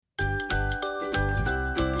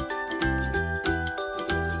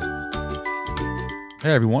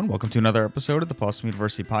Hey everyone, welcome to another episode of the Possum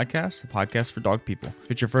University Podcast, the podcast for dog people. If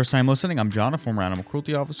it's your first time listening, I'm John, a former animal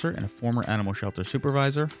cruelty officer and a former animal shelter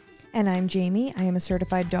supervisor. And I'm Jamie. I am a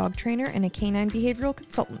certified dog trainer and a canine behavioral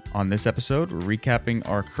consultant. On this episode, we're recapping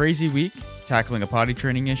our crazy week, tackling a potty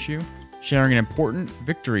training issue, sharing an important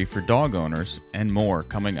victory for dog owners, and more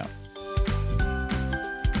coming up.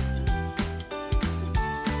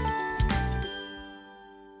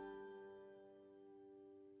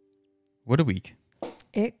 What a week.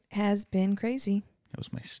 It has been crazy. That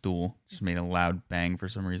was my stool. Just made a loud bang for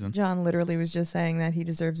some reason. John literally was just saying that he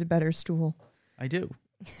deserves a better stool. I do.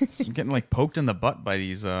 I'm getting poked in the butt by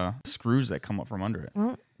these screws that come up from under it.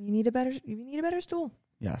 Well, you need a better stool.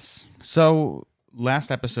 Yes. So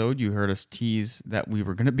last episode, you heard us tease that we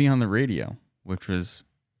were going to be on the radio, which was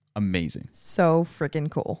amazing. So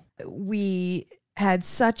freaking cool. We had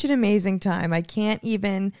such an amazing time. I can't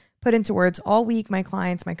even put into words. All week, my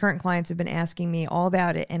current clients have been asking me all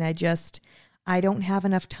about it, and I don't have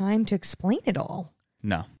enough time to explain it all.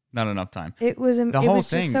 No, not enough time. It was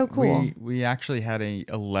just so cool. We actually had a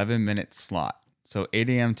 11-minute slot. So 8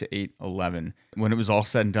 a.m. to 8:11. When it was all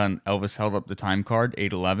said and done, Elvis held up the time card,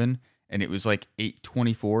 8:11, and it was like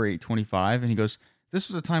 8:24, 8:25, and he goes, "This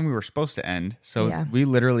was the time we were supposed to end." So yeah. We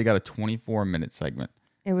literally got a 24-minute segment.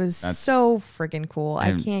 It was so freaking cool.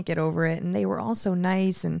 I can't get over it. And they were all so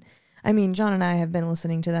nice. And I mean, John and I have been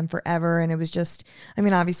listening to them forever. And it was just,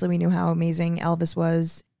 obviously we knew how amazing Elvis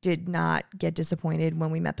was. Did not get disappointed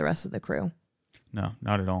when we met the rest of the crew. No,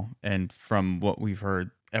 not at all. And from what we've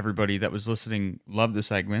heard, everybody that was listening loved the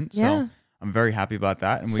segment. So yeah. I'm very happy about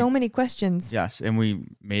that. And so many questions. Yes. And we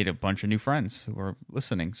made a bunch of new friends who were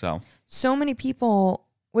listening. So many people,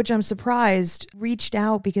 which I'm surprised, reached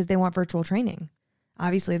out because they want virtual training.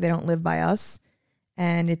 Obviously, they don't live by us,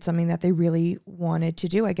 and it's something that they really wanted to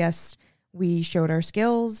do. I guess we showed our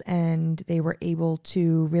skills, and they were able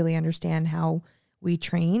to really understand how we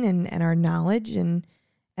train and our knowledge, and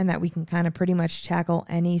that we can kind of pretty much tackle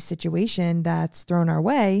any situation that's thrown our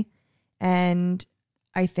way. And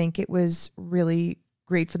I think it was really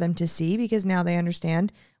great for them to see, because now they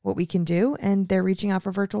understand what we can do, and they're reaching out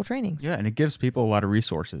for virtual trainings. Yeah, and it gives people a lot of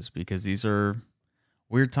resources, because these are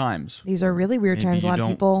weird times. These are really weird times. A lot of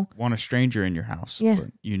people want a stranger in your house. Yeah. But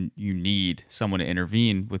you need someone to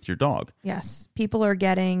intervene with your dog. Yes. People are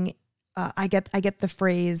getting, I get the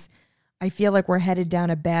phrase, I feel like we're headed down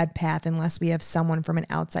a bad path unless we have someone from an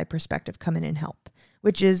outside perspective come in and help,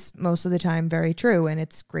 which is most of the time very true. And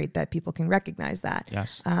it's great that people can recognize that.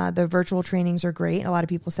 Yes. The virtual trainings are great. A lot of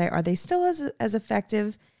people say, are they still as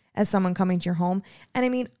effective as someone coming to your home?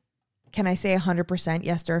 And can I say 100%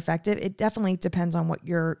 yes, they're effective? It definitely depends on what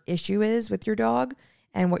your issue is with your dog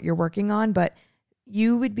and what you're working on, but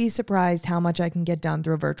you would be surprised how much I can get done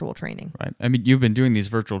through a virtual training. Right. You've been doing these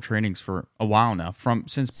virtual trainings for a while now,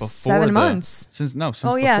 since before 7 months. Since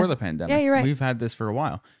before the pandemic. Yeah, you're right. We've had this for a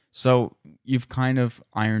while. So you've kind of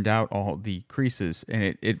ironed out all the creases,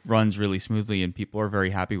 and it runs really smoothly, and people are very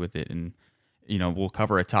happy with it. And we'll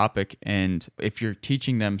cover a topic, and if you're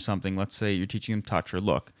teaching them something, let's say you're teaching them touch or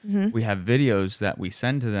look, we have videos that we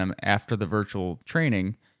send to them after the virtual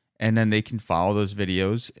training, and then they can follow those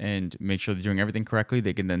videos and make sure they're doing everything correctly.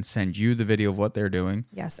 They can then send you the video of what they're doing.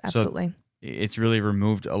 Yes, absolutely. So it's really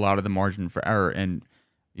removed a lot of the margin for error, and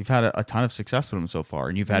you've had a ton of success with them so far.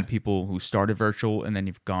 And you've had people who started virtual, and then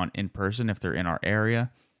you've gone in person if they're in our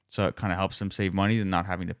area. So it kind of helps them save money and not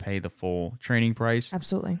having to pay the full training price.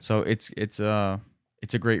 Absolutely. So it's a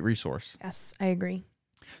great resource. Yes, I agree.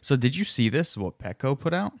 So did you see this, what Petco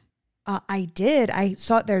put out? I did. I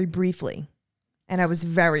saw it very briefly, and I was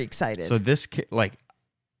very excited. So this,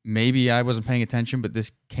 maybe I wasn't paying attention, but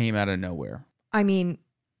this came out of nowhere.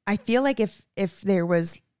 I feel like if there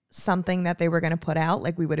was something that they were going to put out,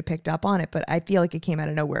 we would have picked up on it, but I feel like it came out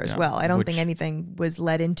of nowhere as well. I don't think anything was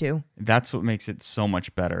led into. That's what makes it so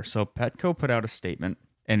much better. So Petco put out a statement,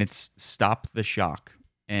 and it's Stop the Shock.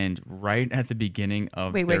 And right at the beginning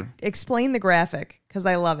of Wait, explain the graphic, because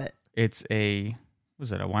I love it. It's a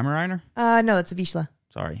Weimaraner? No, that's a Vizsla.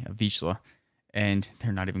 Sorry, a Vizsla. And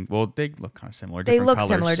they're not even, they look kind of similar. They look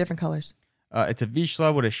similar, different colors. It's a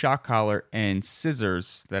Vizsla with a shock collar and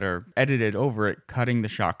scissors that are edited over it, cutting the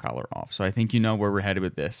shock collar off. So I think you know where we're headed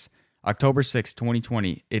with this. October 6,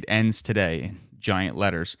 2020, it ends today in giant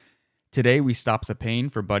letters. Today, we stop the pain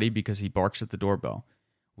for Buddy because he barks at the doorbell.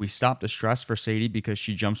 We stop the stress for Sadie because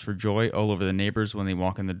she jumps for joy all over the neighbors when they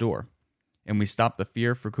walk in the door. And we stop the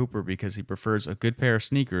fear for Cooper because he prefers a good pair of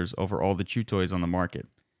sneakers over all the chew toys on the market.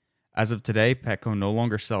 As of today, Petco no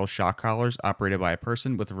longer sells shock collars operated by a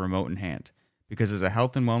person with a remote in hand. Because as a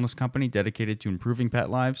health and wellness company dedicated to improving pet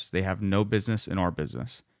lives, they have no business in our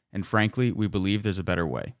business. And frankly, we believe there's a better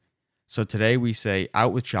way. So today we say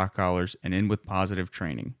out with shock collars and in with positive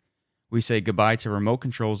training. We say goodbye to remote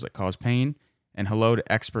controls that cause pain and hello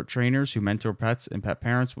to expert trainers who mentor pets and pet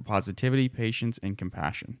parents with positivity, patience, and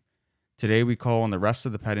compassion. Today we call on the rest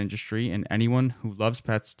of the pet industry and anyone who loves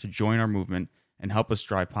pets to join our movement and help us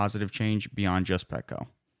drive positive change beyond just Petco.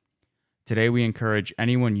 Today we encourage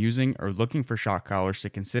anyone using or looking for shock collars to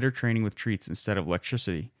consider training with treats instead of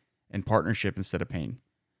electricity and partnership instead of pain.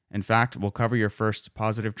 In fact, we'll cover your first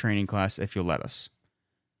positive training class if you'll let us.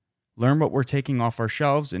 Learn what we're taking off our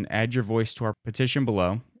shelves and add your voice to our petition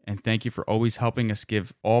below. And thank you for always helping us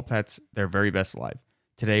give all pets their very best life.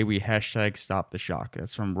 Today we hashtag stop the shock.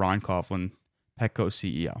 That's from Ron Coughlin, Petco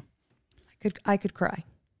CEO. I could cry.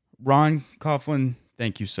 Ron Coughlin,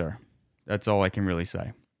 thank you, sir. That's all I can really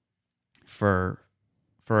say. For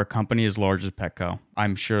a company as large as Petco,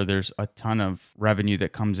 I'm sure there's a ton of revenue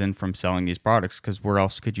that comes in from selling these products, because where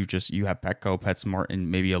else could you have Petco, PetSmart, and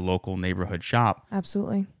maybe a local neighborhood shop?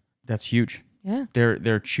 Absolutely. That's huge. Yeah.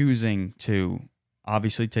 They're choosing to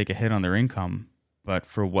obviously take a hit on their income, but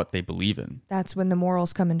for what they believe in. That's when the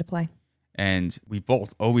morals come into play. And we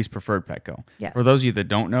both always preferred Petco. Yes. For those of you that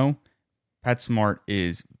don't know, PetSmart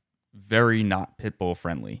is very not pit bull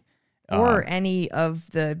friendly. Or any of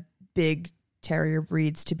the big terrier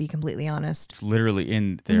breeds, to be completely honest. It's literally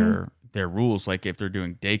in their rules. Like if they're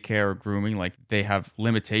doing daycare or grooming, like they have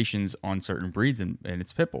limitations on certain breeds, and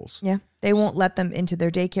it's pit bulls. Yeah. They won't let them into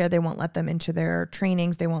their daycare. They won't let them into their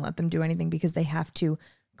trainings. They won't let them do anything because they have to,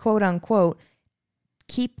 quote unquote,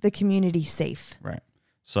 keep the community safe. Right.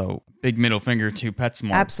 So big middle finger to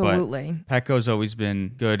PetSmart. Absolutely. But Petco's always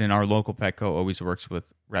been good, and our local Petco always works with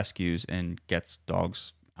rescues and gets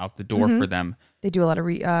dogs out the door for them. They do a lot of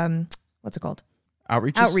what's it called?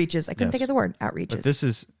 Outreaches. Outreaches. I couldn't think of the word. Outreaches. But this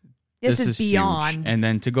is beyond. Huge. And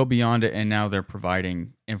then to go beyond it, and now they're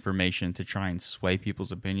providing information to try and sway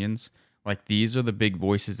people's opinions. Like these are the big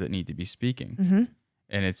voices that need to be speaking. Mm-hmm.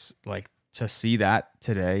 And it's like to see that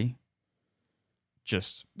today,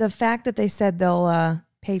 just the fact that they said they'll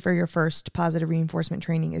pay for your first positive reinforcement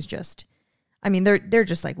training is just, I mean, they're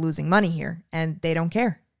just like losing money here, and they don't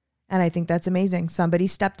care. And I think that's amazing. Somebody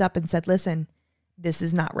stepped up and said, listen, this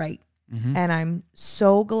is not right. Mm-hmm. And I'm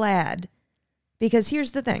so glad, because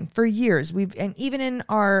here's the thing. For years, and even in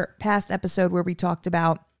our past episode where we talked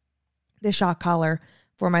about the shock collar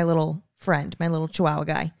for my little friend, my little Chihuahua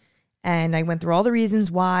guy, and I went through all the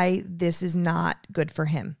reasons why this is not good for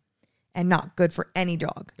him and not good for any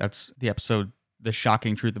dog. That's the episode, The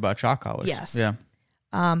Shocking Truth About Shock Collars. Yes. Yeah.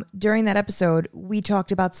 During that episode, we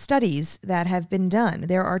talked about studies that have been done.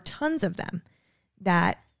 There are tons of them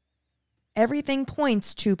that everything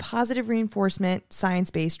points to positive reinforcement,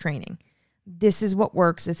 science-based training. This is what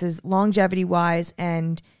works. This is longevity-wise,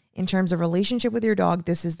 and in terms of relationship with your dog,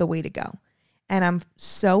 this is the way to go. And I'm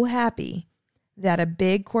so happy that a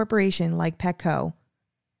big corporation like Petco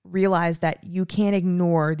realized that you can't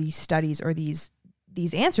ignore these studies or these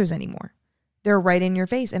answers anymore. They're right in your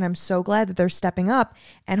face. And I'm so glad that they're stepping up,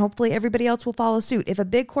 and hopefully everybody else will follow suit. If a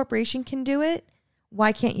big corporation can do it,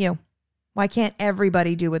 why can't you? Why can't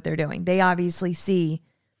everybody do what they're doing? They obviously see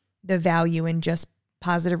the value in just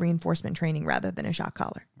positive reinforcement training rather than a shock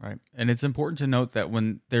collar. Right. And it's important to note that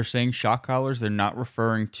when they're saying shock collars, they're not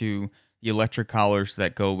referring to the electric collars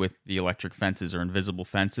that go with the electric fences or invisible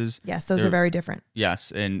fences. Yes, those are very different.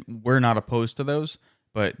 Yes, and we're not opposed to those,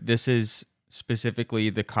 but this is specifically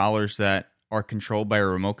the collars that are controlled by a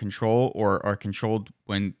remote control, or are controlled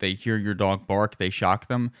when they hear your dog bark, they shock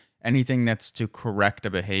them. Anything that's to correct a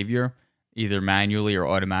behavior, either manually or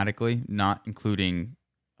automatically, not including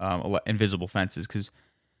invisible fences, because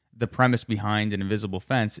the premise behind an invisible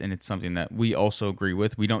fence, and it's something that we also agree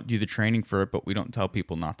with, we don't do the training for it, but we don't tell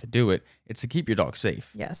people not to do it. It's to keep your dog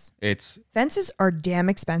safe. Yes. Fences are damn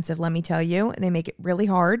expensive, let me tell you. And they make it really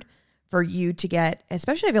hard for you to get,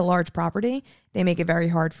 especially if you have a large property, they make it very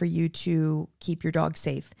hard for you to keep your dog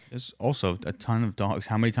safe. There's also a ton of dogs.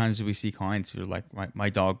 How many times do we see clients who are like, my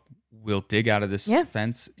dog will dig out of this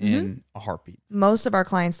fence in a heartbeat? Most of our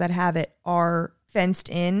clients that have it are fenced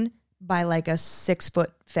in by like a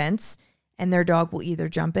 6-foot fence, and their dog will either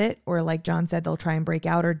jump it or, like John said, they'll try and break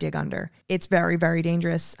out or dig under. It's very, very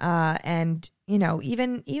dangerous. And, you know,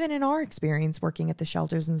 even in our experience working at the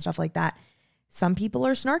shelters and stuff like that, some people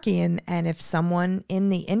are snarky, and if someone in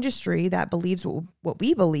the industry that believes what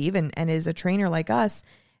we believe and is a trainer like us,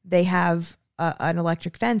 they have an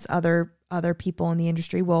electric fence, other people in the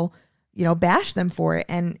industry will, you know, bash them for it.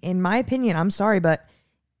 And in my opinion, I'm sorry, but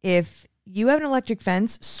if you have an electric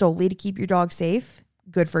fence solely to keep your dog safe,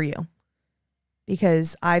 good for you.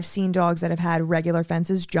 Because I've seen dogs that have had regular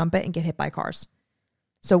fences jump it and get hit by cars.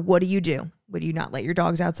 So what do you do? Would you not let your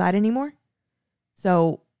dogs outside anymore?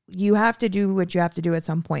 So you have to do what you have to do at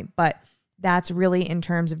some point, but that's really in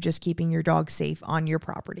terms of just keeping your dog safe on your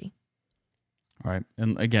property. Right.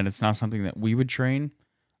 And again, it's not something that we would train.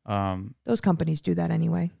 Those companies do that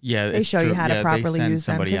anyway. Yeah, They show you how to properly send use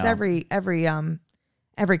them somebody because out.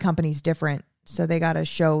 every company's different. So they got to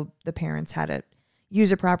show the parents how to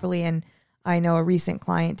use it properly. And I know a recent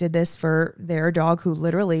client did this for their dog who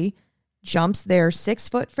literally jumps their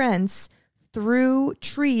 6-foot fence through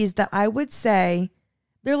trees that I would say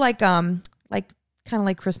they're like kind of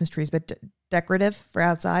like Christmas trees, but decorative for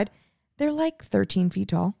outside. They're like 13 feet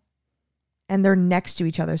tall and they're next to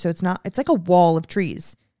each other. So it's like a wall of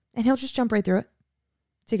trees and he'll just jump right through it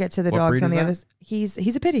to get to the What dogs breed on the is others.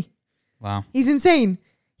 He's a pity. Wow. He's insane.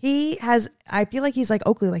 I feel like he's like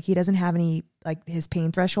Oakley. Like he doesn't have any, like his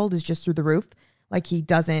pain threshold is just through the roof. Like he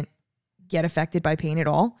doesn't get affected by pain at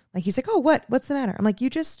all. Like he's like, oh, what's the matter? I'm like, you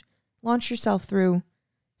just launched yourself through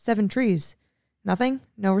 7 trees. Nothing?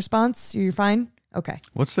 No response? You're fine? Okay.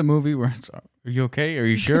 What's the movie where it's, are you okay? Are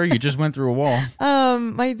you sure? You just went through a wall.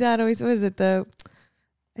 My dad always, what is it? I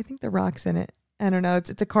think The Rock's in it. I don't know.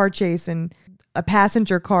 It's a car chase and a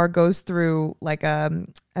passenger car goes through like a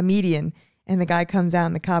median and the guy comes out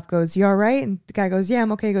and the cop goes, you all right? And the guy goes, yeah,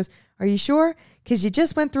 I'm okay. He goes, are you sure? Because you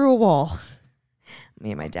just went through a wall. Me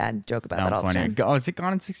and my dad joke about that all the time. Oh, is it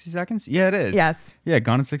Gone in 60 Seconds? Yeah, it is. Yes. Yeah,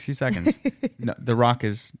 Gone in 60 Seconds. No, The Rock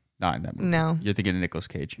is not in that movie. No. You're thinking of Nicolas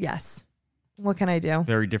Cage. Yes. What can I do?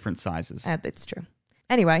 Very different sizes. That's true.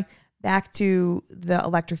 Anyway, back to the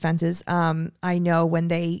electric fences. I know when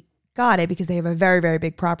they got it because they have a very, very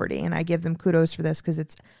big property, and I give them kudos for this because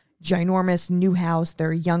it's ginormous, new house.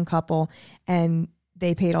 They're a young couple, and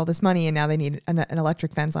they paid all this money, and now they need an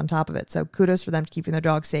electric fence on top of it. So kudos for them keeping their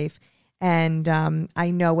dogs safe. And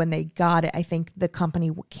I know when they got it, I think the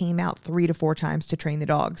company came out 3 to 4 times to train the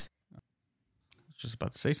dogs. I was just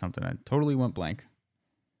about to say something. I totally went blank.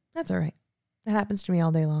 That's all right. That happens to me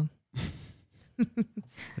all day long.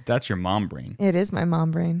 That's your mom brain. It is my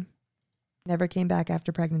mom brain. Never came back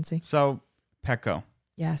after pregnancy. So, Petco.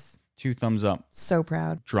 Yes. 2 thumbs up. So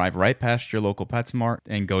proud. Drive right past your local PetSmart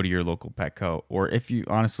and go to your local Petco. Or if you,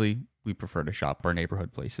 honestly, we prefer to shop our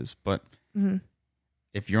neighborhood places. But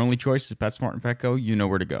if your only choice is PetSmart and Petco, you know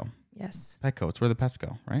where to go. Yes. Petco, it's where the pets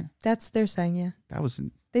go, right? That's they're saying, yeah.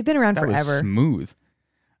 They've been around forever. Was smooth.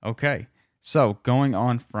 Okay. So, going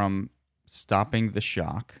on from stopping the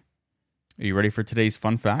shock. Are you ready for today's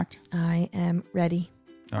fun fact? I am ready.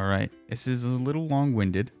 All right. This is a little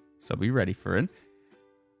long-winded, so be ready for it.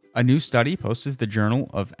 A new study posted to the Journal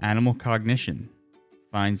of Animal Cognition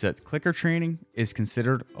finds that clicker training is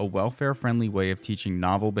considered a welfare-friendly way of teaching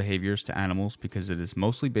novel behaviors to animals because it is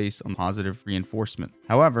mostly based on positive reinforcement.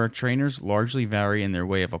 However, trainers largely vary in their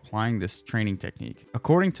way of applying this training technique.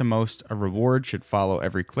 According to most, a reward should follow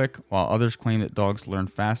every click, while others claim that dogs learn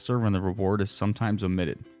faster when the reward is sometimes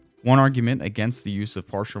omitted. One argument against the use of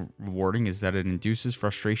partial rewarding is that it induces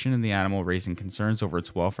frustration in the animal, raising concerns over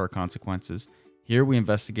its welfare consequences. Here we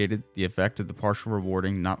investigated the effect of the partial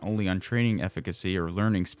rewarding not only on training efficacy or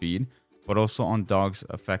learning speed, but also on dogs'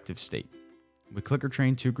 affective state. We clicker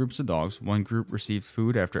trained 2 groups of dogs. One group received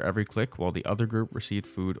food after every click, while the other group received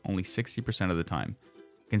food only 60% of the time.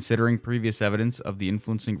 Considering previous evidence of the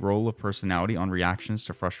influencing role of personality on reactions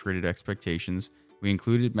to frustrated expectations, we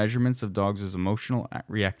included measurements of dogs' emotional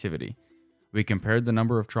reactivity. We compared the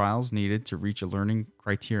number of trials needed to reach a learning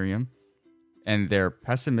criterion and their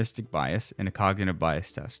pessimistic bias in a cognitive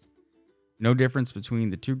bias test. No difference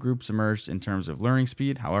between the 2 groups emerged in terms of learning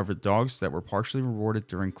speed. However, dogs that were partially rewarded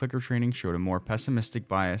during clicker training showed a more pessimistic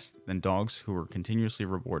bias than dogs who were continuously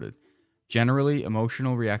rewarded. Generally,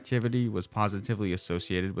 emotional reactivity was positively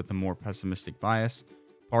associated with a more pessimistic bias.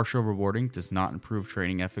 Partial rewarding does not improve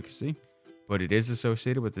training efficacy, but it is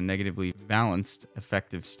associated with a negatively balanced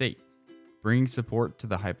affective state, bringing support to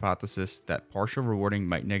the hypothesis that partial rewarding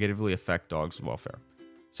might negatively affect dogs' welfare.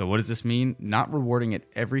 So what does this mean? Not rewarding at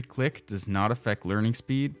every click does not affect learning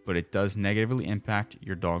speed, but it does negatively impact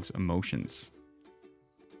your dog's emotions.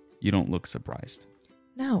 You don't look surprised.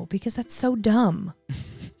 No, because that's so dumb.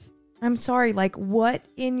 I'm sorry, like what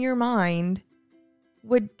in your mind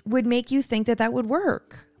would make you think that would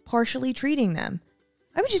work? Partially treating them.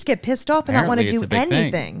 I would just get pissed off and not want to do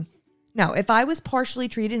anything. No, if I was partially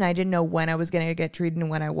treated and I didn't know when I was going to get treated and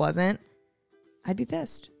when I wasn't, I'd be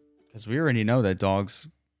pissed. Because we already know that dogs,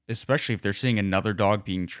 especially if they're seeing another dog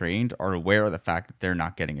being trained, are aware of the fact that they're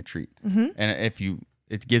not getting a treat. Mm-hmm. And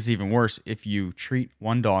it gets even worse. If you treat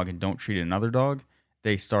one dog and don't treat another dog,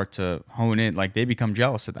 they start to hone in, like they become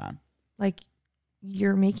jealous of that. Like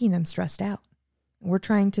you're making them stressed out. We're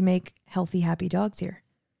trying to make healthy, happy dogs here.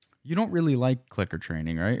 You don't really like clicker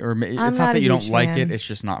training, right? Or it's I'm not not that a you don't huge like fan. it, it's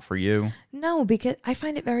just not for you. No, because I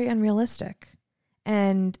find it very unrealistic.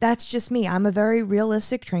 And that's just me. I'm a very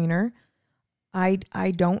realistic trainer. I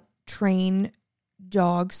don't train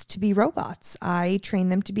dogs to be robots. I train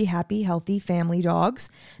them to be happy, healthy family dogs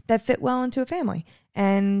that fit well into a family.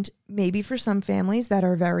 And maybe for some families that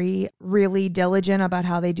are very, really diligent about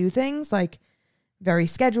how they do things, like very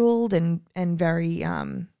scheduled and very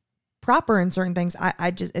proper in certain things,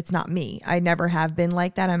 I just, it's not me. I never have been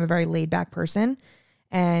like that. I'm a very laid back person.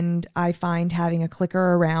 And I find having a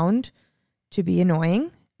clicker around to be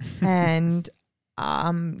annoying. And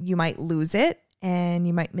you might lose it and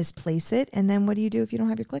you might misplace it. And then what do you do if you don't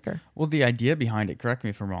have your clicker? Well, the idea behind it, correct me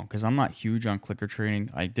if I'm wrong, because I'm not huge on clicker training.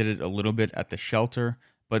 I did it a little bit at the shelter,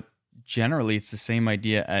 but generally it's the same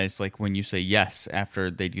idea as like when you say yes after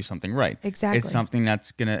they do something right. Exactly. It's something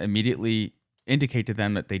that's going to immediately indicate to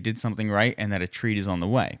them that they did something right and that a treat is on the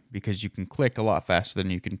way, because you can click a lot faster than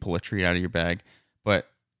you can pull a treat out of your bag. But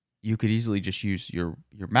you could easily just use your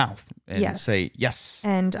mouth and say yes.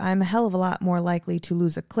 And I'm a hell of a lot more likely to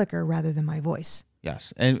lose a clicker rather than my voice.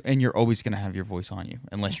 Yes. And you're always going to have your voice on you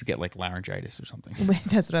unless you get like laryngitis or something.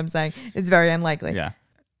 That's what I'm saying. It's very unlikely. Yeah.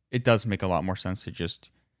 It does make a lot more sense to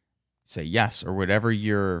just say yes or whatever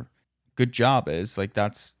your good job is. Like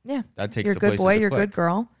that takes you're the a good place boy, of the you're a click. good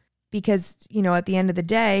girl. Because, at the end of the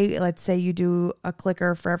day, let's say you do a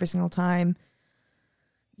clicker for every single time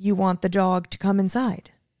you want the dog to come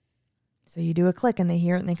inside. So you do a click and they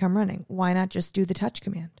hear it and they come running. Why not just do the touch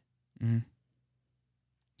command? Mm-hmm.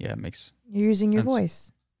 Yeah, it makes You're using your sense.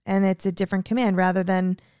 voice. And it's a different command rather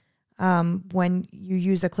than when you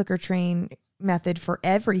use a clicker train method for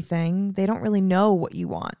everything, they don't really know what you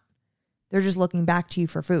want. They're just looking back to you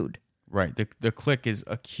for food. Right. The click is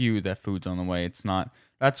a cue that food's on the way. It's not.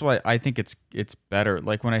 That's why I think it's better.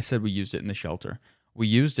 Like when I said we used it in the shelter, we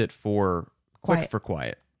used it for click for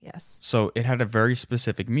quiet. Yes. So it had a very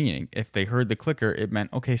specific meaning. If they heard the clicker, it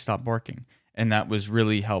meant, okay, stop barking. And that was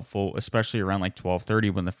really helpful, especially around like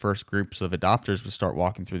 12:30 when the first groups of adopters would start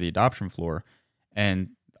walking through the adoption floor. And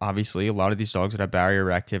obviously a lot of these dogs would have barrier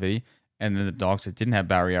reactivity. And then the dogs that didn't have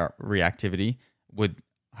barrier reactivity would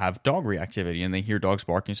have dog reactivity, and they hear dogs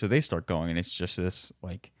barking, so they start going. And it's just this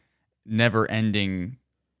like never ending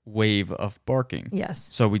wave of barking. Yes.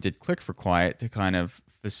 So we did click for quiet to kind of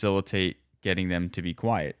facilitate getting them to be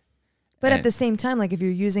quiet. But at the same time, like if you're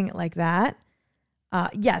using it like that,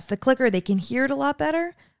 yes, the clicker, they can hear it a lot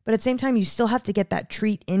better. But at the same time, you still have to get that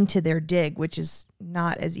treat into their dig, which is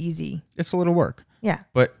not as easy. It's a little work. Yeah.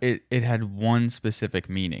 But it had one specific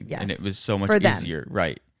meaning. Yes. And it was so much For them. easier.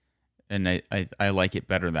 Right. And I like it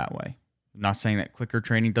better that way. I'm not saying that clicker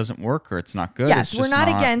training doesn't work or it's not good. Yes, it's we're just not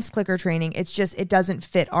against clicker training. It's just it doesn't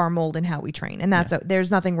fit our mold and how we train. And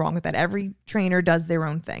there's nothing wrong with that. Every trainer does their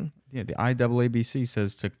own thing. Yeah, the IAABC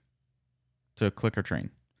says to clicker train.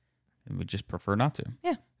 And we just prefer not to.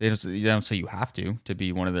 Yeah. They don't say you have to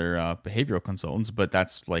be one of their behavioral consultants, but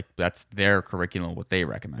that's their curriculum, what they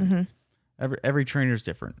recommend. Mm-hmm. Every trainer is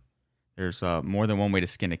different. There's more than one way to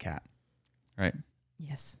skin a cat, right?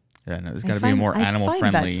 Yes. Yeah, no, there's got to be a more animal I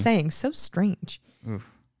find friendly. that saying so strange. Oof.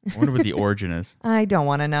 I wonder what the origin is. I don't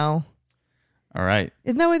want to know. All right.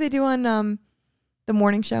 Isn't that what they do on the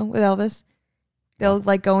morning show with Elvis? They'll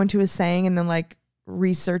like go into his saying and then like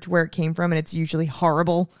research where it came from, and it's usually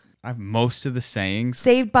horrible. Most of the sayings.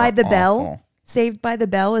 Saved by are the Bell. awful. Saved by the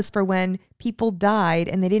Bell is for when people died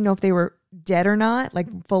and they didn't know if they were dead or not, like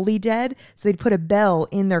fully dead. So they'd put a bell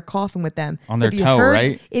in their coffin with them. On so their toe,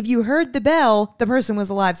 right? If you heard the bell, the person was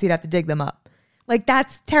alive, so you'd have to dig them up. Like,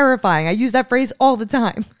 that's terrifying. I use that phrase all the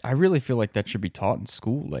time. I really feel like that should be taught in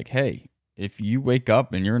school. Like, hey, if you wake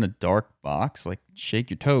up and you're in a dark box, like shake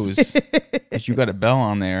your toes because you got a bell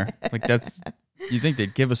on there. Like you think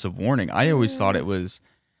they'd give us a warning. I always thought it was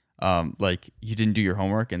like you didn't do your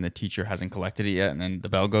homework and the teacher hasn't collected it yet and then the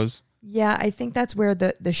bell goes. Yeah, I think that's where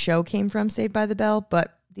the show came from, Saved by the Bell,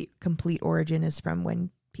 but the complete origin is from when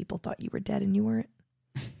people thought you were dead and you weren't.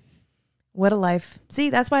 What a life. See,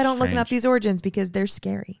 that's why I don't look up these origins, because they're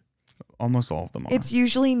scary. Almost all of them are. It's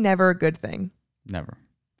usually never a good thing. Never.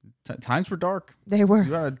 Times were dark. They were.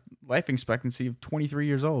 You had a life expectancy of 23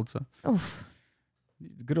 years old. So Oof.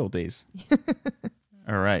 Good old days.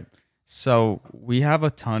 All right. So we have a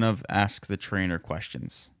ton of Ask the Trainer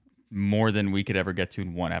questions, more than we could ever get to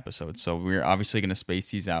in one episode. So we're obviously going to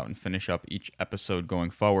space these out and finish up each episode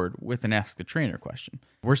going forward with an Ask the Trainer question.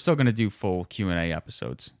 We're still going to do full Q&A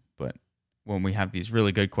episodes, but when we have these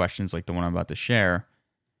really good questions like the one I'm about to share,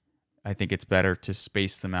 I think it's better to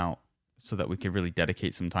space them out so that we can really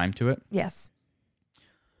dedicate some time to it. Yes.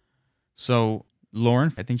 So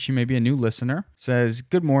Lauren, I think she may be a new listener, says,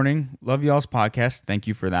 "Good morning. Love y'all's podcast." Thank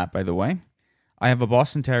you for that, by the way. "I have a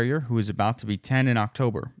Boston Terrier who is about to be 10 in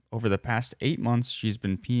October. Over the past 8 months, she's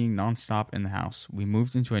been peeing nonstop in the house. We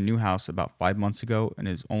moved into a new house about 5 months ago and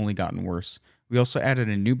it's only gotten worse. We also added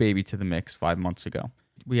a new baby to the mix 5 months ago.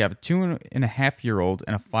 We have a 2.5-year-old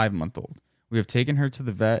and a 5-month-old. We have taken her to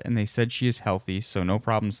the vet and they said she is healthy, so no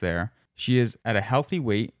problems there. She is at a healthy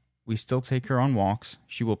weight. We still take her on walks.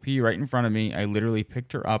 She will pee right in front of me. I literally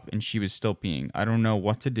picked her up and she was still peeing. I don't know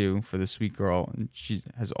what to do for this sweet girl. And she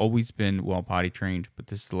has always been well potty trained, but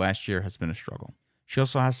this last year has been a struggle. She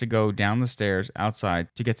also has to go down the stairs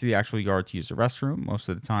outside to get to the actual yard to use the restroom. Most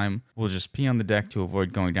of the time, we'll just pee on the deck to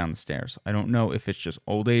avoid going down the stairs. I don't know if it's just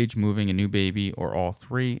old age, moving a new baby, or all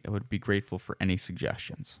three. I would be grateful for any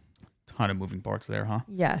suggestions." Ton of moving parts there, huh?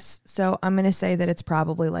 Yes. So I'm going to say that it's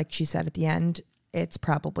probably, like she said at the end, it's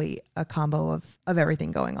probably a combo of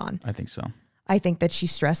everything going on. I think so. I think that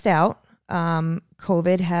she's stressed out.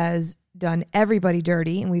 COVID has done everybody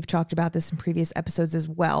dirty, and we've talked about this in previous episodes as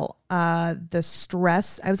well. The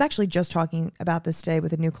stress, I was actually just talking about this today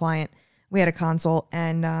with a new client. We had a consult,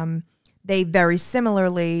 and they very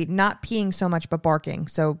similarly, not peeing so much, but barking.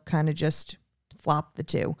 So kind of just flop the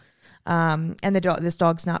two. And this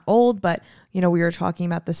dog's not old, but we were talking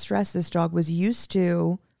about the stress. This dog was used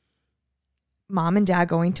to mom and dad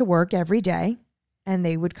going to work every day, and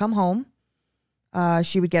they would come home.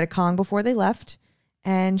 She would get a Kong before they left,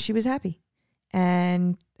 and she was happy.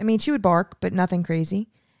 And I mean, she would bark, but nothing crazy.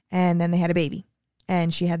 And then they had a baby,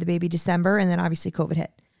 and she had the baby December, and then obviously COVID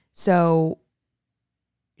hit. So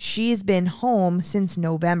she's been home since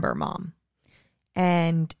November, mom.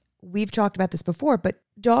 And we've talked about this before, but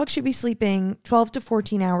dogs should be sleeping 12 to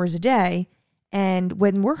 14 hours a day. And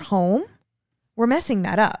when we're home, we're messing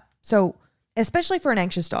that up. So especially for an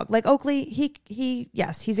anxious dog like Oakley,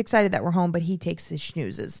 he's excited that we're home, but he takes his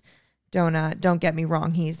snoozes. Don't get me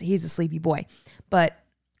wrong. He's a sleepy boy, but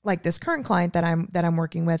like this current client that I'm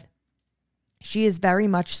working with, she is very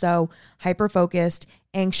much so hyper focused,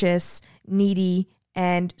 anxious, needy.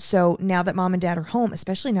 And so now that mom and dad are home,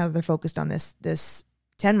 especially now that they're focused on this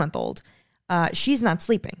 10-month-old, she's not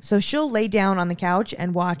sleeping. So she'll lay down on the couch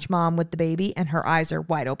and watch mom with the baby, and her eyes are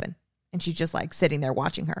wide open, and she's just like sitting there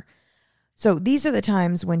watching her. So these are the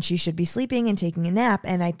times when she should be sleeping and taking a nap.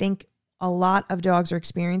 And I think a lot of dogs are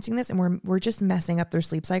experiencing this, and we're just messing up their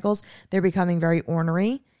sleep cycles. They're becoming very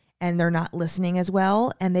ornery, and they're not listening as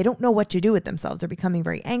well, and they don't know what to do with themselves. They're becoming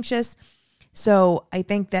very anxious. So I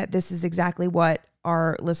think that this is exactly what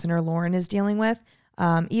our listener Lauren is dealing with.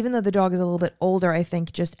 Even though the dog is a little bit older, I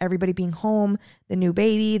think just everybody being home, the new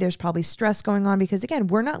baby, there's probably stress going on because, again,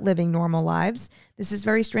 we're not living normal lives. This is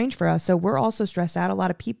very strange for us. So we're also stressed out. A lot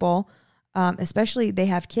of people, especially they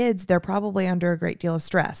have kids, they're probably under a great deal of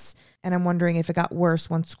stress. And I'm wondering if it got worse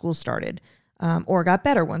once school started, or got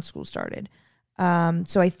better once school started.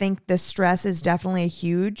 So I think the stress is definitely a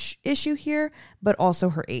huge issue here, but also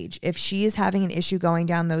her age. If she is having an issue going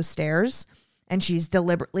down those stairs and she's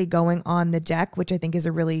deliberately going on the deck, which I think is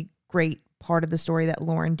a really great part of the story that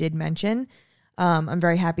Lauren did mention. I'm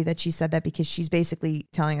very happy that she said that, because she's basically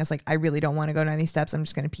telling us, like, I really don't want to go down these steps. I'm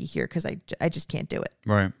just going to pee here because I just can't do it.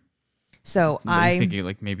 Right. So I'm thinking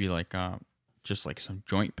like maybe like just like some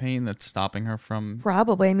joint pain that's stopping her from.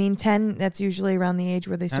 Probably. I mean, 10, that's usually around the age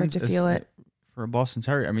where they start to feel it. For a Boston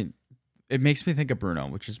Terrier, I mean, it makes me think of Bruno,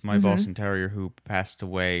 which is my Boston Terrier who passed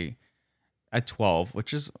away at 12,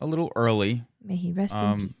 which is a little early. May he rest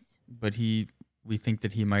in peace. But we think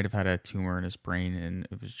that he might have had a tumor in his brain, and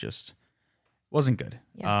it was just wasn't good.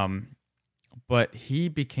 Yeah. But he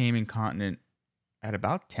became incontinent at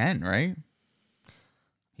about 10, right?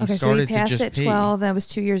 So he passed at 12. That was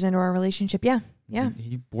 2 years into our relationship. Yeah. Yeah.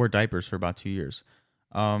 He wore diapers for about 2 years.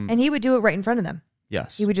 And he would do it right in front of them.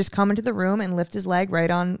 Yes. He would just come into the room and lift his leg right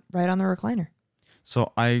on the recliner.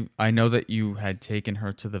 So I know that you had taken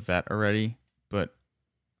her to the vet already, but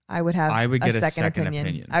I would get a second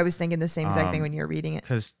opinion. I was thinking the same exact thing when you were reading it.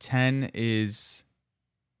 Because 10 is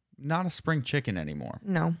not a spring chicken anymore.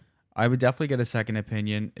 No. I would definitely get a second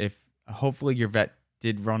opinion. If hopefully your vet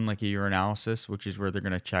did run like a urinalysis, which is where they're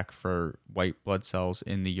going to check for white blood cells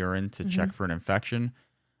in the urine to check for an infection.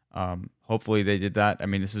 Hopefully they did that. I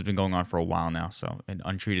mean, this has been going on for a while now, so an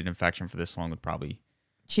untreated infection for this long would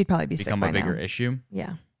she'd probably be become sick a bigger issue.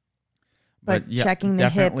 Yeah. But yeah, checking the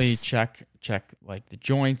definitely hips. check like the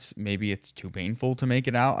joints. Maybe it's too painful to make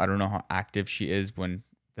it out. I don't know how active she is when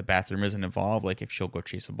the bathroom isn't involved, like if she'll go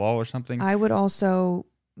chase a ball or something. I would also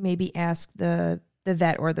maybe ask the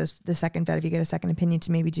vet or the second vet, if you get a second opinion,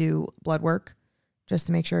 to maybe do blood work just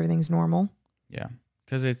to make sure everything's normal. Yeah,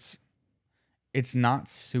 because it's not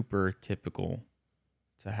super typical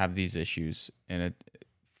to have these issues and it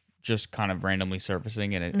just kind of randomly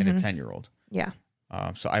surfacing in a 10-year-old. Yeah.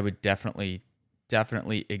 So I would definitely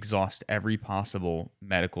exhaust every possible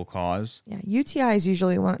medical cause. Yeah. UTI is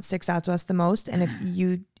usually the one that sticks out to us the most. And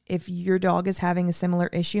if your dog is having a similar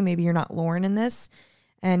issue, maybe you're not Lauren in this,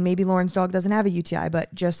 and maybe Lauren's dog doesn't have a UTI,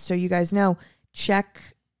 but just so you guys know, check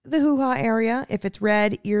the hoo-ha area. If it's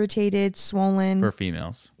red, irritated, swollen. For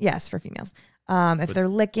females. Yes, for females. If they're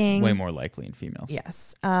licking. Way more likely in females.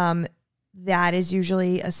 Yes. That is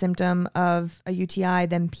usually a symptom of a UTI,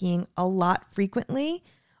 them peeing a lot frequently,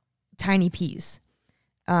 tiny pees.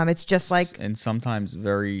 It's just like. And sometimes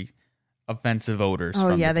very offensive odors.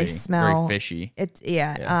 Oh, from yeah, the they pee. smell. Very fishy. It's,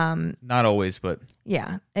 yeah. Not always, but.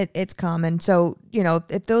 Yeah, it's common. So,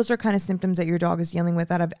 if those are kind of symptoms that your dog is dealing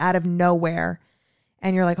with out of nowhere,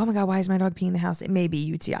 and you're like, oh my God, why is my dog peeing in the house? It may be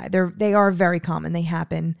UTI. They are very common. They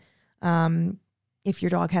happen. If your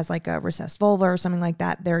dog has like a recessed vulva or something like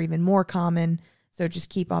that, they're even more common. So just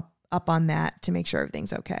keep up on that to make sure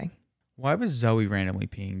everything's okay. Why was Zoe randomly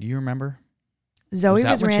peeing? Do you remember? Zoe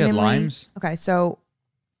was when randomly. She had Lyme's? Okay, so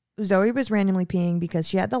Zoe was randomly peeing because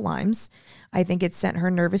she had the Lyme's. I think it sent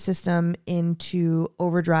her nervous system into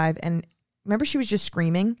overdrive. And remember, she was just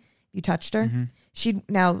screaming. You touched her. Mm-hmm.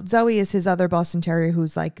 Now Zoe is his other Boston Terrier,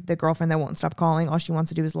 who's like the girlfriend that won't stop calling. All she wants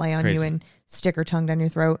to do is lay on Crazy. you and stick her tongue down your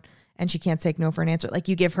throat. And she can't take no for an answer. Like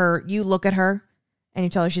you look at her and you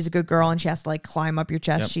tell her she's a good girl and she has to like climb up your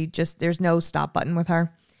chest. Yep. There's no stop button with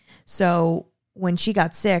her. So when she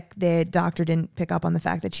got sick, the doctor didn't pick up on the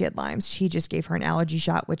fact that she had Lyme's. He just gave her an allergy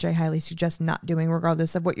shot, which I highly suggest not doing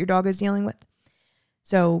regardless of what your dog is dealing with.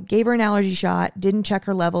 So gave her an allergy shot, didn't check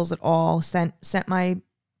her levels at all, sent my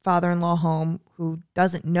father-in-law home, who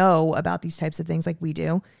doesn't know about these types of things like we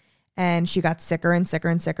do. And she got sicker and sicker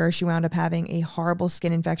and sicker. She wound up having a horrible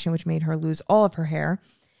skin infection, which made her lose all of her hair,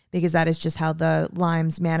 because that is just how the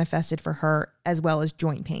Lyme's manifested for her, as well as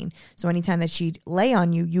joint pain. So anytime that she'd lay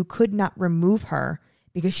on you, you could not remove her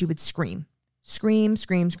because she would scream,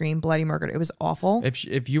 bloody murder. It was awful.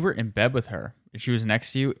 If you were in bed with her, if she was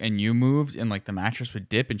next to you and you moved and like the mattress would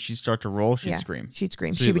dip and she'd start to roll, she'd scream. She'd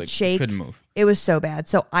scream. So she would shake. Couldn't move. It was so bad.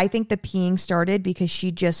 So I think the peeing started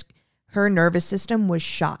because her nervous system was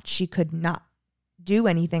shot. She could not do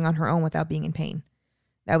anything on her own without being in pain.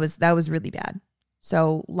 That was really bad.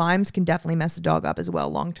 So Lyme's can definitely mess the dog up as well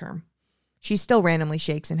long term. She still randomly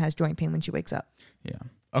shakes and has joint pain when she wakes up. Yeah.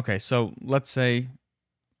 Okay, so let's say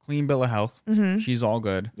clean bill of health. Mm-hmm. She's all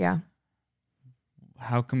good. Yeah.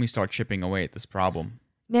 How can we start chipping away at this problem?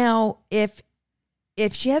 Now, if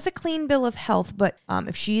she has a clean bill of health, but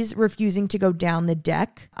if she's refusing to go down the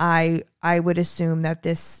deck, I would assume that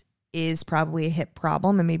this is probably a hip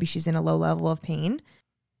problem and maybe she's in a low level of pain.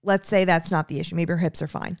 Let's say that's not the issue. Maybe her hips are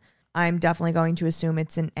fine. I'm definitely going to assume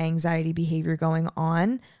it's an anxiety behavior going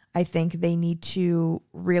on. I think they need to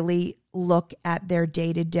really look at their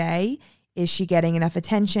day-to-day. Is she getting enough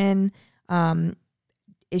attention?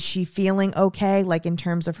 Is she feeling okay? Like in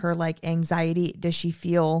terms of her like anxiety, does she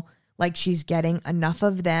feel like she's getting enough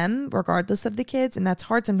of them regardless of the kids? And that's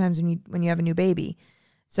hard sometimes when you have a new baby.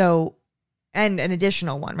 So, and an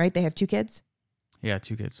additional one, right? They have 2 kids? Yeah,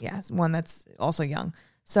 2 kids. Yeah, one that's also young.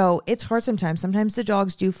 So it's hard sometimes. Sometimes the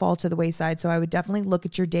dogs do fall to the wayside. So I would definitely look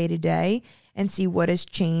at your day-to-day and see what has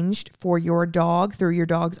changed for your dog through your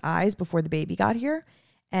dog's eyes before the baby got here.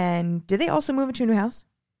 And did they also move into a new house?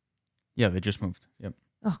 Yeah, they just moved. Yep.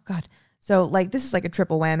 Oh, God. So like this is like a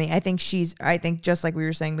triple whammy. I think just like we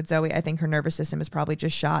were saying with Zoe, I think her nervous system is probably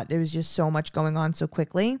just shot. There was just so much going on so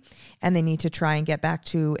quickly, and they need to try and get back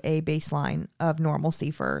to a baseline of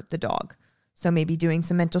normalcy for the dog. So maybe doing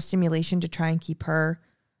some mental stimulation to try and keep her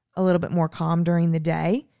a little bit more calm during the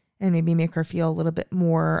day, and maybe make her feel a little bit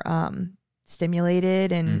more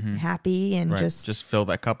stimulated and happy, and right. just fill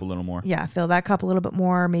that cup a little more. Yeah, fill that cup a little bit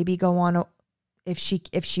more. Maybe go on if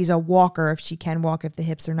she's a walker, if she can walk, if the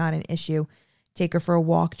hips are not an issue, take her for a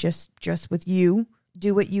walk just with you.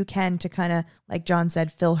 Do what you can to kind of, like John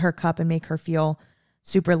said, fill her cup and make her feel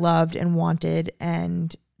super loved and wanted,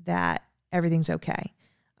 and that everything's okay.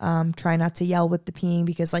 Try not to yell with the peeing,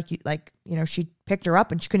 because she picked her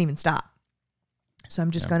up and she couldn't even stop. So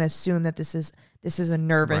I'm just going to assume that this is a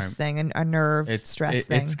nervous thing, and a nerve stress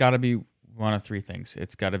thing. It's got to be one of 3 things.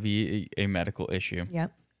 It's got to be a medical issue.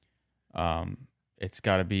 Yep. It's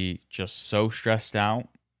got to be just so stressed out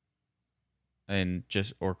and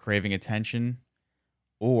or craving attention,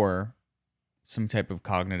 or some type of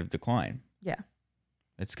cognitive decline. Yeah.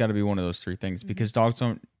 It's got to be one of those 3 things, because dogs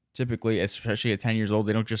don't typically, especially at 10 years old,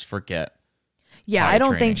 they don't just forget. Yeah, I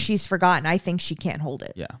don't think she's forgotten. I think she can't hold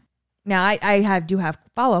it. Yeah. Now I do have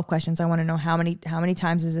follow-up questions. I want to know how many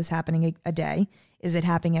times is this happening a day? Is it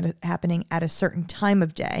happening at a certain time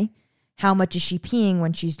of day? How much is she peeing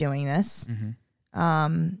when she's doing this?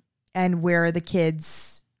 And where are the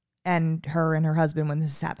kids and her husband when this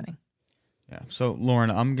is happening? Yeah. So,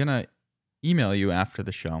 Lauren, I'm going to email you after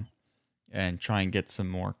the show and try and get some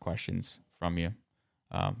more questions from you,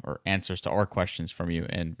 or answers to our questions from you,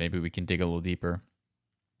 and maybe we can dig a little deeper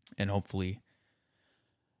and hopefully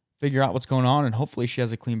figure out what's going on, and hopefully she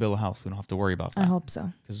has a clean bill of health. We don't have to worry about that. I hope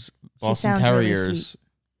so. Because Boston Terriers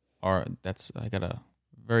I got a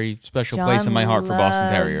very special place in my heart for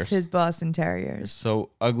Boston Terriers. His Boston Terriers. They're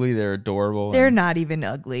so ugly, they're adorable. They're not even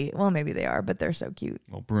ugly. Well, maybe they are, but they're so cute.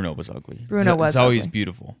 Well, Bruno was ugly. Was Zoe's ugly.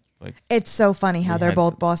 beautiful. Like, it's so funny how they're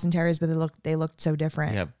both Boston Terriers, but they looked so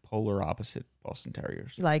different. They have polar opposite Boston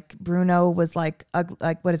Terriers. Like Bruno was like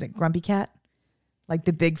what is it, Grumpy Cat? Like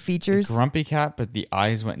the big features. A grumpy cat, but the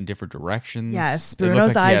eyes went in different directions. Yes,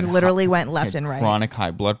 Bruno's eyes literally went left and right. Chronic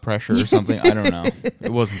high blood pressure or something. I don't know.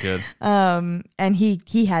 It wasn't good. And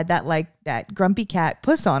he had that Grumpy Cat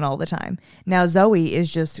puss on all the time. Now Zoe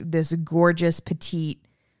is just this gorgeous, petite,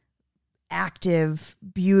 active,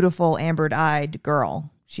 beautiful, ambered-eyed girl.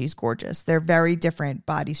 She's gorgeous. They're very different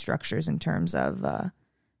body structures in terms of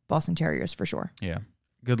Boston Terriers for sure. Yeah.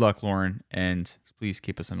 Good luck, Lauren, and please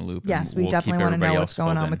keep us in the loop. Yes, we definitely want to know what's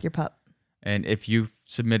going on with your pup. And if you've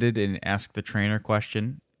submitted an Ask the Trainer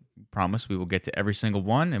question, promise we will get to every single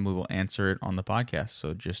one and we will answer it on the podcast.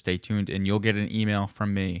 So just stay tuned and you'll get an email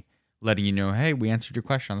from me letting you know, hey, we answered your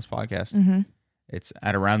question on this podcast. Mm-hmm. It's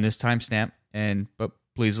at around this timestamp, but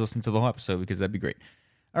please listen to the whole episode because that'd be great.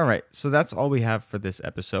 All right, so that's all we have for this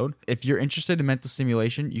episode. If you're interested in mental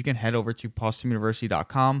stimulation, you can head over to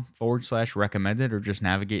possumuniversity.com/recommended or just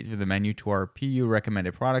navigate through the menu to our PU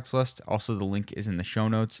recommended products list. Also, the link is in the show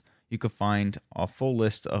notes. You can find a full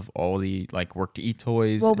list of all the work to eat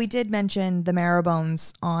toys. Well, we did mention the marrow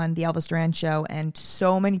bones on the Elvis Duran show, and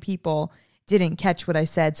so many people didn't catch what I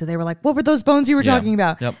said. So they were like, what were those bones you were talking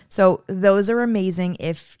about? Yep. So those are amazing.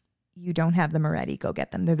 If you don't have them already, go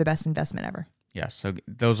get them. They're the best investment ever. Yes, so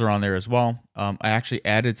those are on there as well. I actually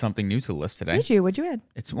added something new to the list today. Did you? What'd you add?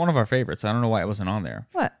 It's one of our favorites. I don't know why it wasn't on there.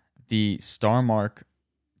 What? The Star Mark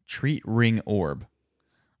Treat Ring Orb.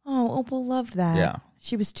 Oh, Opal loved that. Yeah.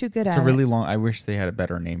 She was too good at it. It's a really long. I wish they had a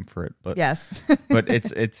better name for it, but yes. but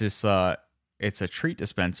it's this it's a treat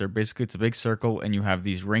dispenser. Basically, it's a big circle, and you have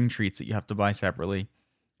these ring treats that you have to buy separately,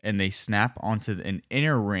 and they snap onto an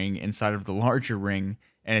inner ring inside of the larger ring.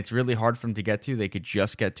 And it's really hard for them to get to. They could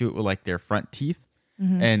just get to it with their front teeth.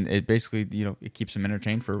 Mm-hmm. And it basically, it keeps them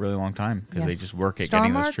entertained for a really long time because they just work at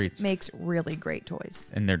getting those treats. Star Mark makes really great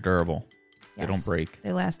toys. And they're durable. Yes. They don't break.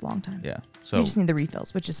 They last a long time. Yeah. So you just need the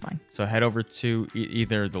refills, which is fine. So head over to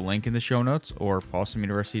either the link in the show notes or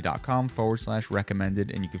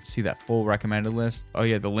possumuniversity.com/recommended, and you can see that full recommended list. Oh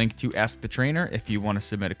yeah, the link to Ask the Trainer, if you want to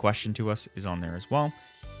submit a question to us, is on there as well.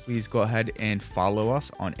 Please go ahead and follow us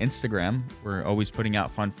on Instagram. We're always putting out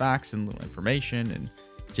fun facts and little information. And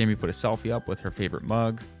Jamie put a selfie up with her favorite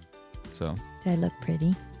mug. So did I look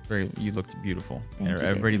pretty? You looked beautiful. Thank you,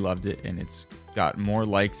 everybody loved it, and it's got more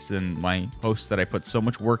likes than my post that I put so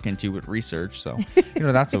much work into with research. So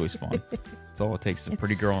that's always fun. That's all it takes is a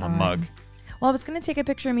pretty girl in a mug. Well, I was going to take a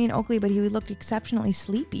picture of me and Oakley, but he looked exceptionally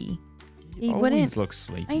sleepy. He always looks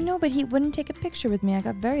sleepy. I know, but he wouldn't take a picture with me. I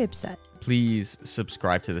got very upset. Please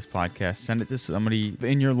subscribe to this podcast. Send it to somebody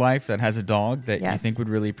in your life that has a dog that you think would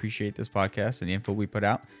really appreciate this podcast and the info we put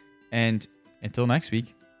out. And until next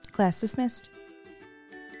week. Class dismissed.